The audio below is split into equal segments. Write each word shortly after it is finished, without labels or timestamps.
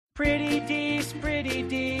Pretty Dees,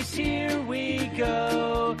 here we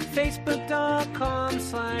go.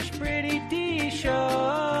 Facebook.com/Pretty Dees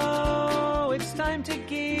Show. It's time to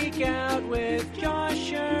geek out with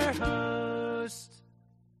Josh, your host.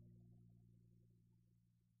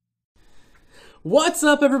 What's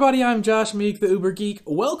up, everybody? I'm Josh Meek, the Uber Geek.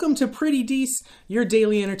 Welcome to Pretty Dees, your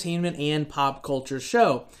daily entertainment and pop culture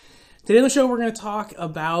show. Today on the show, we're going to talk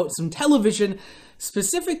about some television,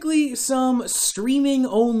 specifically some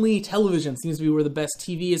streaming-only television. Seems to be where the best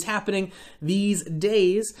TV is happening these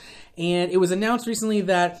days. And it was announced recently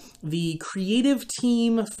that the creative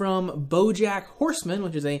team from BoJack Horseman,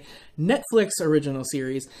 which is a Netflix original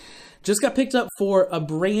series, just got picked up for a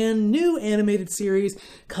brand new animated series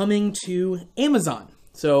coming to Amazon.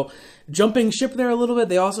 So, jumping ship there a little bit,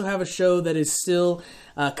 they also have a show that is still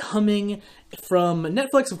coming from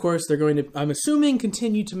Netflix. Of course, they're going to, I'm assuming,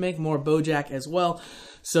 continue to make more BoJack as well.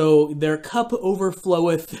 So, their cup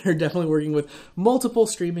overfloweth. They're definitely working with multiple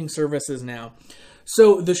streaming services now.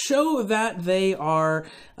 So, the show that they are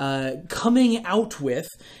coming out with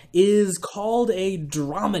is called a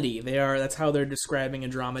dramedy. That's how they're describing a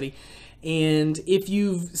dramedy. And if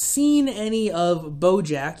you've seen any of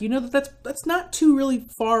BoJack, you know that that's not too really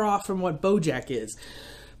far off from what BoJack is.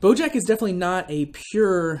 BoJack is definitely not a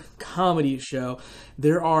pure comedy show.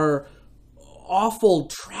 There are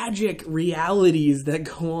awful, tragic realities that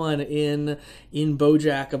go on in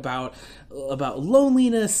BoJack about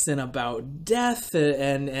loneliness and about death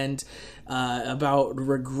and about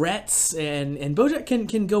regrets, and BoJack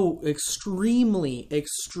can go extremely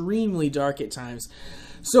dark at times.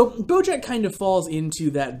 So BoJack kind of falls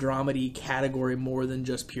into that dramedy category more than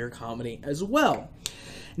just pure comedy as well.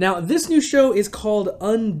 Now, this new show is called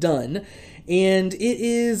Undone, and it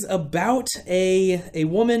is about a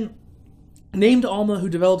woman named Alma who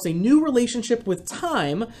develops a new relationship with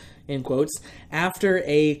time, in quotes, after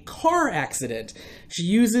a car accident. She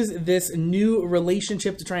uses this new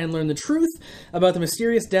relationship to try and learn the truth about the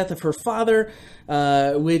mysterious death of her father,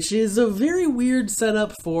 which is a very weird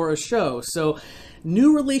setup for a show. So,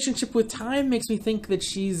 new relationship with time makes me think that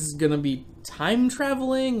she's gonna be time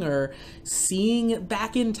traveling or seeing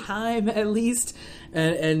back in time at least,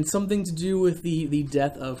 and something to do with the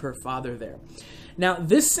death of her father there. Now,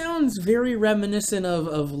 this sounds very reminiscent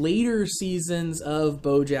of later seasons of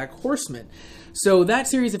BoJack Horseman. So that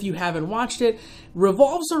series, if you haven't watched it,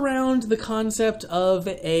 revolves around the concept of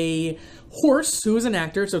a horse who is an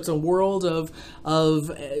actor. So it's a world of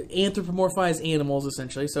anthropomorphized animals,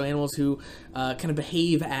 essentially. So animals who kind of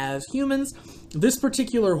behave as humans. This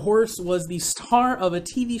particular horse was the star of a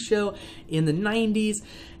TV show in the 90s.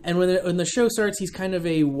 And when the show starts, he's kind of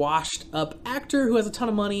a washed-up actor who has a ton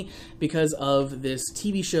of money because of this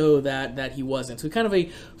TV show that he was in. So kind of a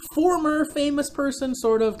former famous person,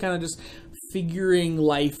 sort of, kind of just figuring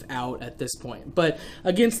life out at this point. But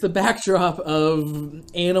against the backdrop of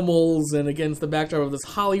animals and against the backdrop of this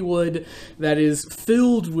Hollywood that is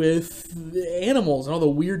filled with animals and all the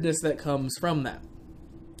weirdness that comes from that.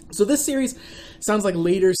 So this series sounds like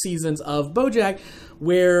later seasons of BoJack,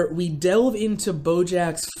 where we delve into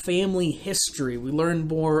BoJack's family history. We learn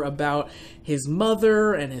more about his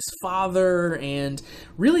mother and his father, and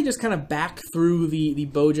really just kind of back through the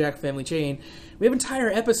BoJack family chain. We have entire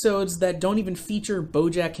episodes that don't even feature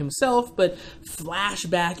BoJack himself, but flash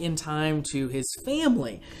back in time to his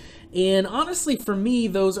family. And honestly, for me,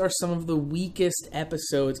 those are some of the weakest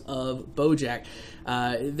episodes of BoJack.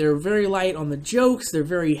 They're very light on the jokes. They're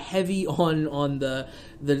very heavy on the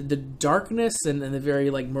darkness and the very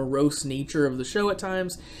like morose nature of the show at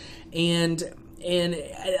times. And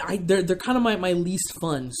they're kind of my least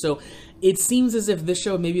fun. So it seems as if this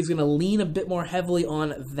show maybe is going to lean a bit more heavily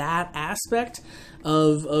on that aspect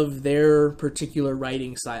of their particular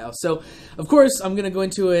writing style. So, of course, I'm going to go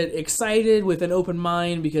into it excited with an open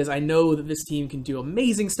mind because I know that this team can do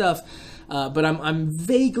amazing stuff, but I'm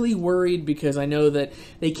vaguely worried because I know that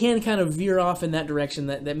they can kind of veer off in that direction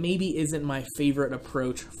that maybe isn't my favorite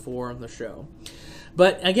approach for the show.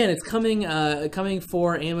 But again, it's coming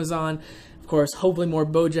for Amazon. Of course, hopefully more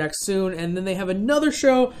BoJack soon. And then they have another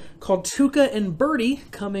show called Tuca and Birdie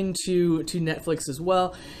coming to Netflix as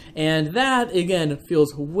well. And that, again,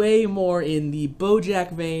 feels way more in the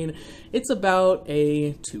BoJack vein. It's about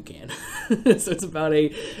a toucan. So it's about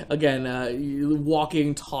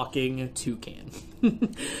walking, talking toucan.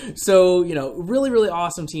 So, really, really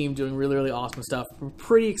awesome team doing really, really awesome stuff. We're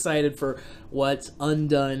pretty excited for what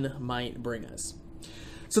Undone might bring us.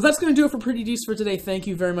 So that's going to do it for Pretty Dees for today. Thank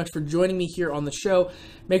you very much for joining me here on the show.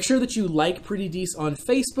 Make sure that you like Pretty Dees on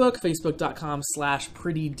Facebook,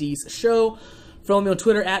 facebook.com/Pretty Dees Show. Follow me on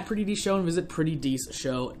Twitter at PrettyDShow and visit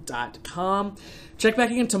PrettyDShow.com. Check back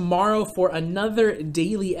again tomorrow for another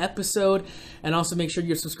daily episode. And also make sure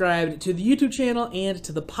you're subscribed to the YouTube channel and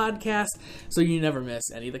to the podcast so you never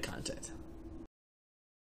miss any of the content.